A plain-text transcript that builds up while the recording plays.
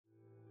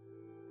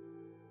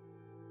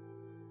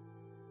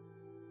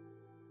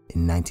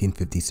In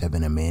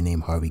 1957, a man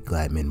named Harvey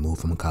Glattman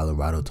moved from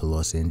Colorado to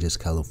Los Angeles,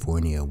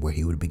 California, where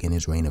he would begin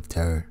his reign of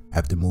terror.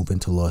 After moving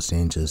to Los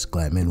Angeles,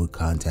 Glattman would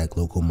contact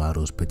local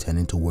models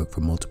pretending to work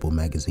for multiple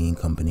magazine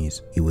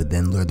companies. He would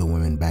then lure the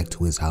women back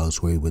to his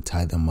house where he would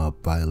tie them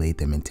up, violate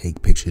them, and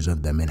take pictures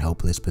of them in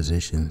helpless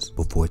positions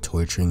before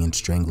torturing and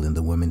strangling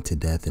the women to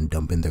death and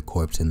dumping their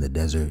corpse in the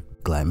desert.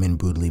 Glattman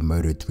brutally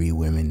murdered 3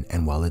 women,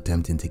 and while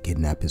attempting to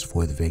kidnap his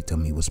 4th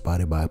victim, he was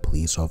spotted by a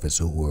police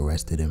officer who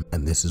arrested him,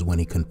 and this is when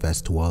he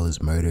confessed to all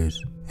his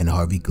murders. And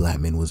Harvey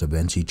Glattman was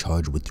eventually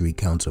charged with 3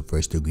 counts of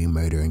first-degree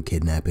murder and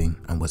kidnapping,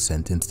 and was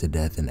sentenced to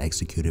death and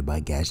executed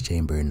by gas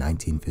chamber in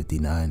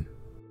 1959.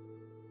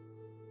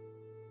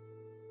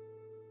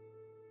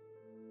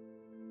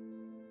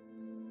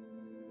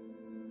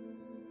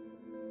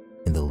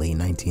 In the late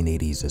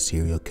 1980s, a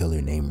serial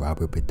killer named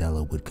Robert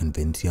Berdella would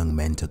convince young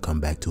men to come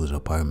back to his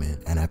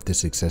apartment, and after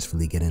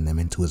successfully getting them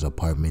into his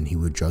apartment, he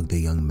would drug the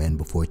young men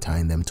before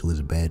tying them to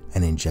his bed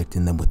and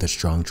injecting them with a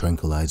strong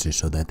tranquilizer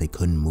so that they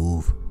couldn't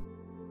move.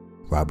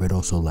 Robert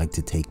also liked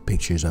to take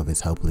pictures of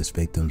his helpless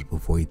victims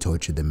before he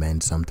tortured the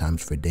men,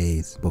 sometimes for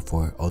days,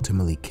 before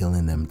ultimately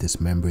killing them,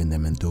 dismembering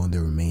them, and throwing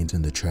their remains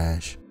in the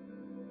trash.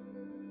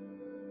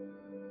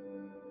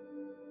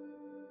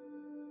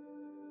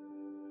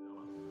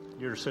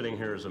 You're sitting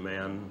here as a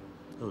man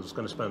who's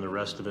going to spend the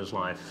rest of his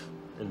life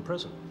in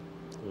prison.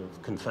 You've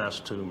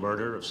confessed to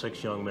murder of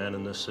 6 young men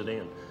in this city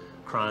and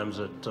crimes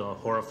that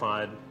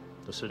horrified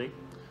the city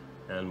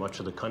and much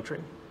of the country.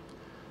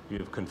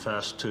 You've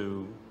confessed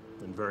to,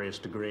 in various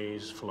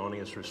degrees,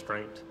 felonious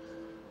restraint,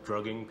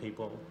 drugging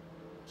people,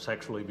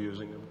 sexually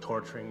abusing them,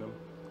 torturing them,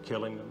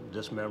 killing them,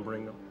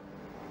 dismembering them.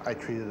 I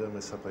treated them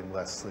as something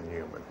less than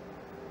human.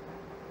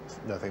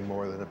 Nothing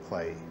more than a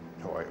play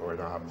toy or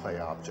a play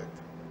object.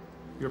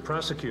 Your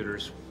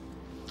prosecutors,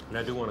 and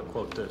I do want to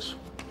quote this,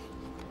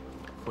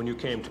 when you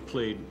came to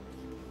plead,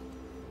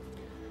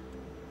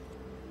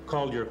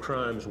 called your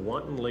crimes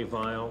wantonly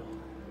vile,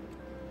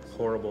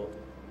 horrible,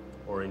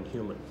 or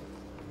inhuman.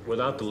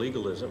 Without the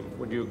legalism,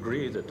 would you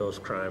agree that those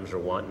crimes are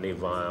wantonly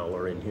vile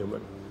or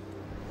inhuman?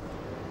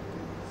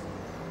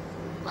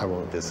 I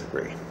won't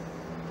disagree.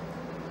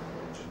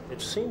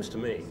 It seems to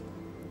me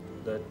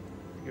that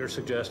you're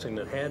suggesting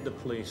that had the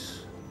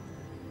police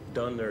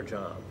done their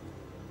job,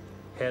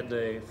 had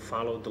they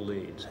followed the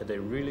leads, had they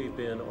really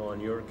been on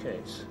your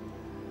case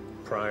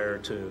prior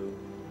to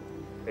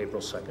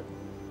April 2nd,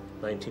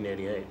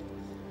 1988,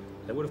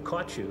 they would have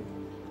caught you,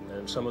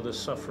 and some of this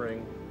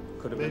suffering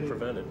could have been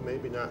prevented.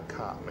 Maybe not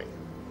caught me.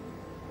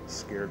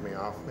 Scared me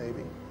off,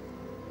 maybe.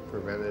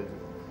 Prevented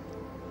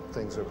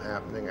things from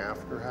happening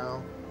after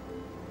Hal.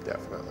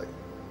 Definitely.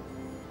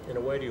 In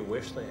a way, do you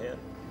wish they had?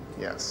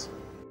 Yes.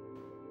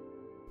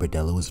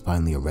 Berdella was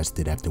finally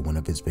arrested after one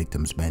of his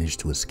victims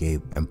managed to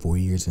escape, and 4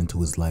 years into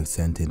his life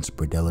sentence,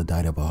 Berdella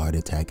died of a heart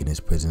attack in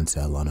his prison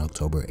cell on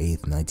October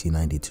 8,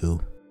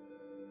 1992.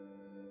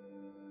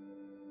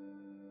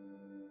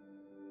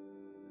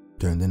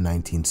 During the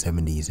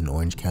 1970s in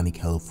Orange County,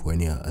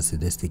 California, a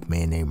sadistic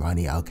man named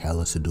Ronnie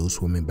Alcala seduced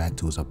women back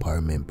to his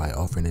apartment by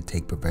offering to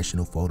take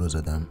professional photos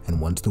of them, and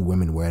once the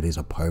women were at his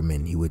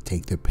apartment, he would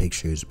take their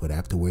pictures, but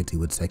afterwards he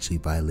would sexually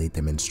violate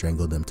them and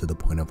strangle them to the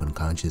point of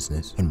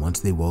unconsciousness, and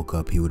once they woke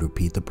up, he would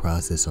repeat the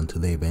process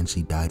until they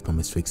eventually died from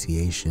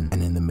asphyxiation.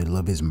 And in the middle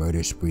of his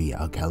murder spree,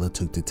 Alcala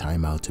took the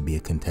time out to be a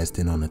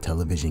contestant on a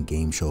television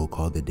game show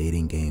called The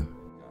Dating Game.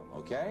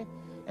 Okay?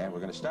 And we're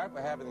going to start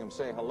by having them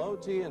say hello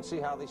to you and see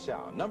how they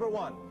sound. Number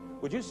 1,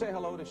 would you say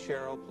hello to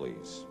Cheryl,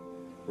 please?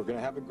 We're going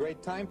to have a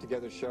great time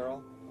together,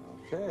 Cheryl.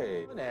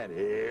 Okay, and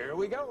here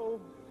we go.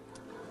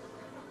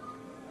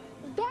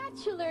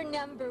 Bachelor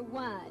number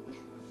 1.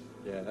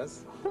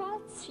 Yes?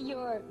 What's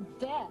your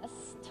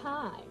best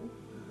time?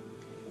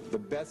 The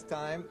best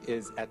time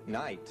is at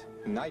night,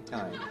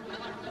 nighttime.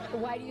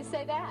 Why do you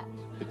say that?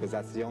 Because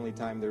that's the only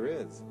time there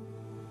is.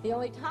 The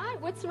only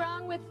time? What's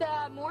wrong with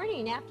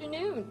morning,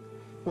 afternoon?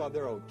 Well,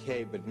 they're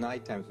okay, but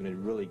nighttime's when it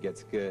really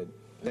gets good.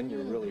 Then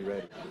you're really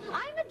ready.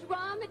 I'm a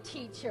drama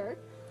teacher,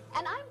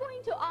 and I'm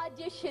going to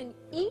audition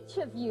each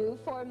of you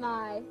for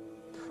my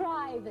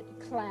private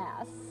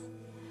class.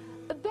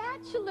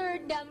 Bachelor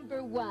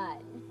number 1.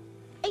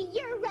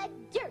 You're a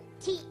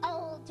dirty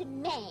old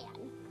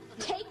man.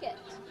 Take it.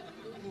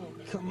 Oh,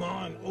 come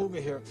on, over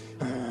here.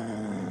 Oh,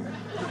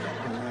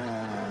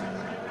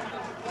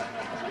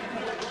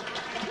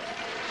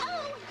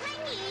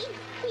 honey,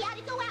 we ought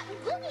to go out and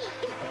boogie.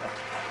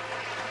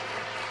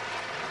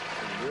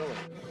 Really?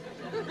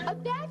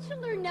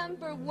 Bachelor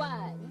number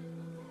 1.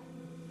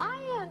 I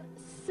am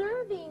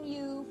serving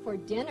you for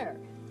dinner.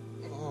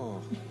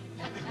 Oh.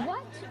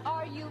 What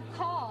are you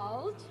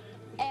called,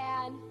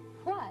 and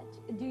what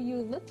do you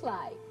look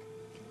like?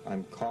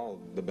 I'm called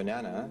the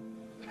banana,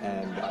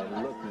 and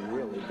I look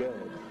really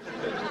good.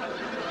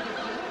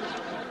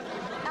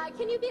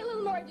 Can you be a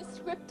little more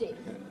descriptive?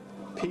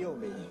 Peel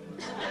me.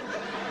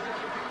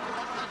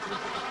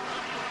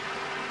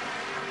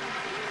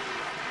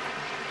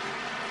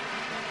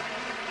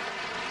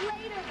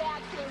 Later,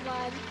 Bachelor. Bachelor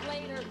one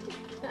later.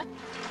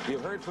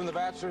 You've heard from the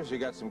bachelors. You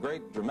got some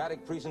great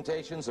dramatic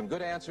presentations, some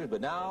good answers,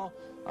 but now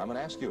I'm going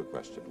to ask you a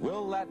question.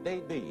 Will that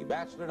date be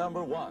bachelor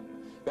number 1,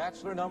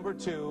 bachelor number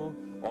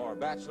 2, or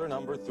bachelor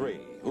number 3?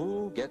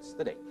 Who gets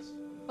the dates?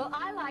 Well,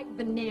 I like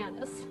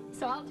bananas,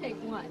 so I'll take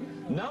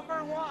 1.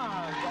 Number 1,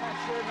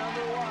 bachelor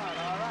number 1,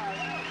 all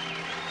right.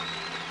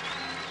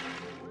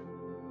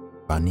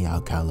 Rodney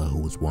Alcala, who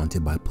was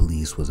wanted by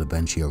police, was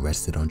eventually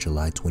arrested on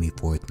July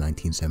 24,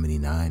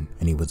 1979,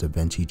 and he was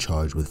eventually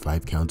charged with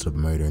 5 counts of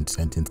murder and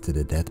sentenced to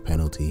the death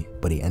penalty,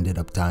 but he ended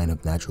up dying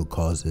of natural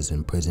causes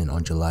in prison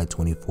on July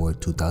 24,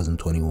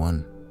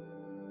 2021.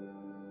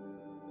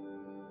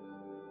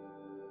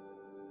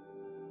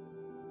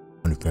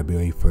 On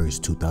February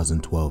 1st,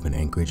 2012, in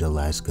Anchorage,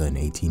 Alaska, an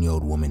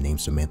 18-year-old woman named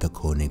Samantha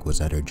Koenig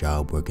was at her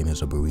job working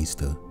as a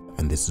barista.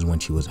 And this is when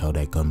she was held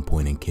at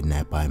gunpoint and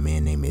kidnapped by a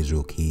man named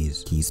Israel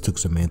Keys. Keys took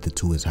Samantha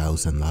to his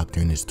house and locked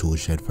her in his tool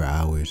shed for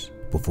hours,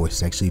 before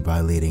sexually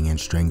violating and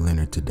strangling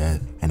her to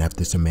death. And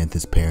after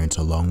Samantha's parents,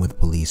 along with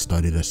police,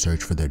 started a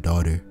search for their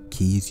daughter,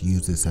 Keys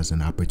used this as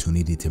an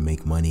opportunity to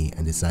make money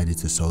and decided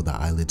to sew the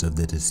eyelids of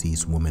the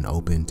deceased woman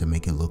open to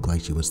make it look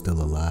like she was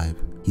still alive.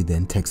 He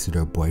then texted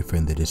her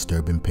boyfriend the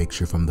disturbing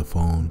picture from the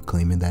phone,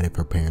 claiming that if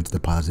her parents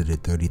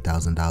deposited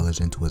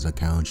 $30,000 into his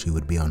account, she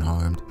would be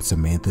unharmed.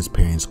 Samantha's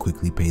parents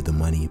quickly paid the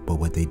money, but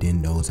what they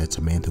didn't know is that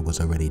Samantha was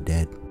already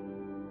dead.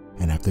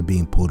 And after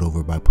being pulled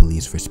over by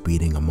police for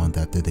speeding a month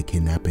after the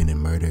kidnapping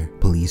and murder,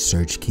 police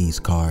searched Keys'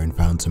 car and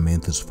found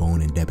Samantha's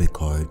phone and debit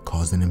card,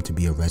 causing him to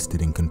be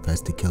arrested and confess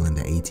to killing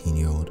the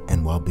 18-year-old.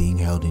 And while being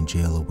held in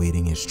jail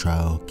awaiting his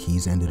trial,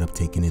 Keys ended up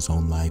taking his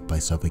own life by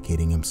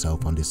suffocating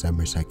himself on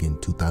December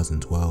 2nd,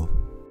 2012.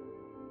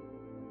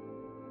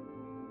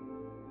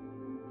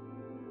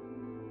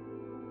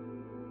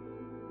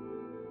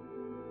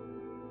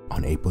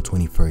 On April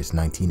 21st,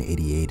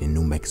 1988, in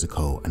New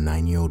Mexico, a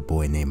 9-year-old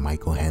boy named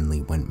Michael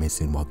Hanley went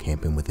missing while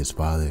camping with his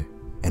father.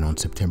 And on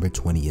September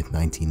 20th,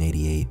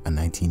 1988, a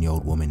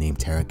 19-year-old woman named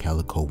Tara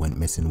Calico went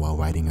missing while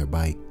riding her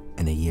bike.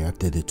 And a year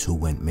after the two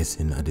went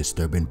missing, a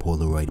disturbing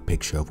Polaroid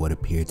picture of what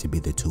appeared to be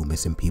the 2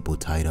 missing people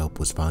tied up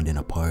was found in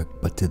a park.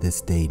 But to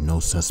this day, no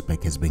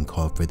suspect has been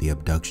caught for the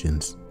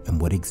abductions. And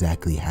what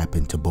exactly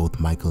happened to both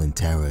Michael and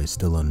Tara is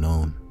still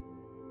unknown.